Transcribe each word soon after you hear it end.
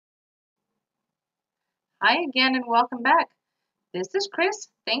Hi again and welcome back. This is Chris.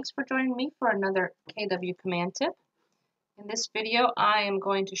 Thanks for joining me for another KWCommand tip. In this video, I am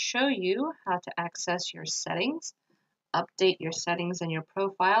going to show you how to access your settings, update your settings in your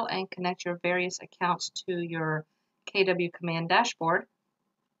profile, and connect your various accounts to your KWCommand dashboard.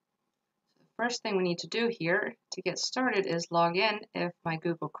 The first thing we need to do here to get started is log in if my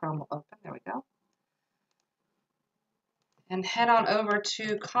Google Chrome will open. There we go. And head on over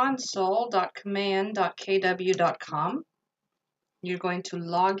to console.command.kw.com. You're going to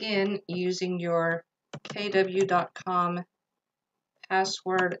log in using your kw.com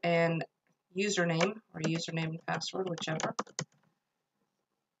password and username, or username and password, whichever.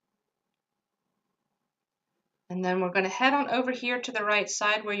 And then we're going to head on over here to the right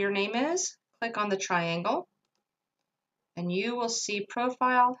side where your name is. Click on the triangle, and you will see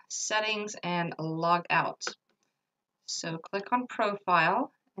Profile, Settings, and Log Out. So click on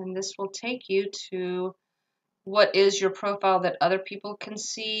Profile, and this will take you to what is your profile that other people can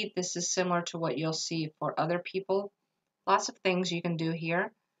see. This is similar to what you'll see for other people. Lots of things you can do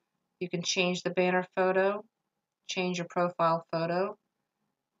here. You can change the banner photo, change your profile photo,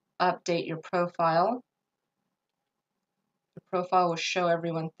 update your profile. The profile will show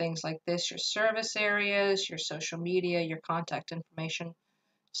everyone things like this, your service areas, your social media, your contact information.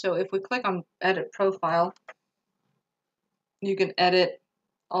 So if we click on Edit Profile, you can edit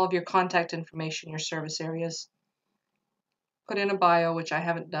all of your contact information, your service areas, put in a bio, which I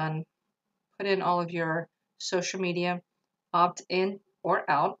haven't done, put in all of your social media, opt in or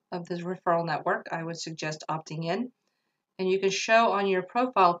out of the referral network. I would suggest opting in. And you can show on your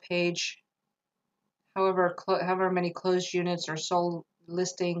profile page however many closed units or sold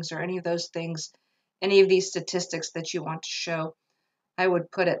listings or any of those things, any of these statistics that you want to show. I would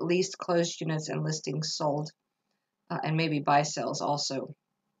put at least closed units and listings sold, and maybe buy sales also,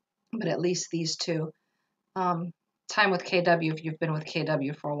 but at least these two. Time with KW, if you've been with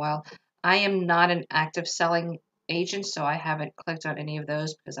KW for a while. I am not an active selling agent, so I haven't clicked on any of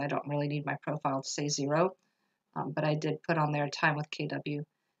those because I don't really need my profile to say 0. But I did put on there time with KW.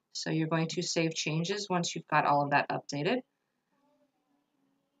 So you're going to save changes once you've got all of that updated.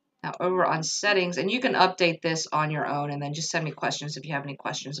 Now over on settings, and you can update this on your own and then just send me questions if you have any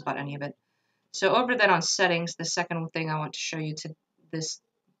questions about any of it. So over then on settings, the second thing I want to show you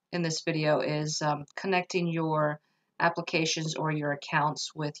in this video is connecting your applications or your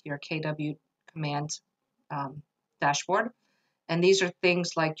accounts with your KWCommand dashboard. And these are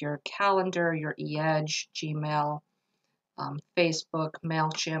things like your calendar, your eEdge, Gmail, Facebook,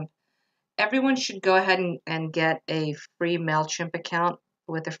 MailChimp. Everyone should go ahead and get a free MailChimp account.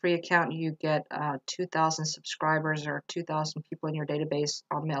 With a free account, you get 2,000 subscribers or 2,000 people in your database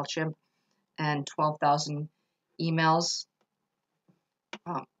on MailChimp and 12,000 emails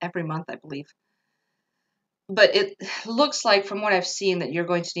every month, I believe. But it looks like, from what I've seen, that you're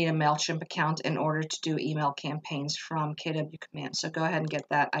going to need a MailChimp account in order to do email campaigns from KWCommand. So go ahead and get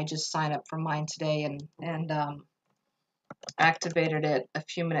that. I just signed up for mine today and activated it a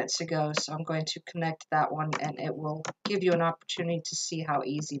few minutes ago, so I'm going to connect that one, and it will give you an opportunity to see how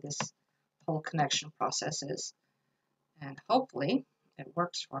easy this whole connection process is. And hopefully it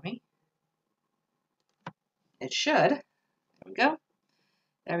works for me. It should. There we go.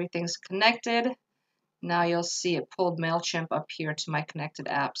 Everything's connected. Now you'll see it pulled MailChimp up here to my connected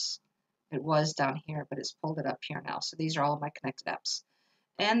apps. It was down here, but it's pulled it up here now. So these are all of my connected apps.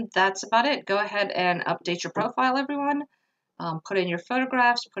 And that's about it. Go ahead and update your profile, everyone. Put in your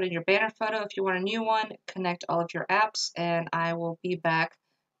photographs, put in your banner photo if you want a new one, connect all of your apps, and I will be back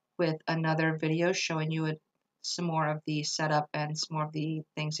with another video showing you some more of the setup and some more of the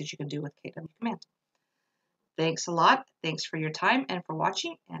things that you can do with KWCommand. Thanks a lot. Thanks for your time and for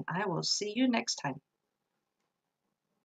watching, and I will see you next time.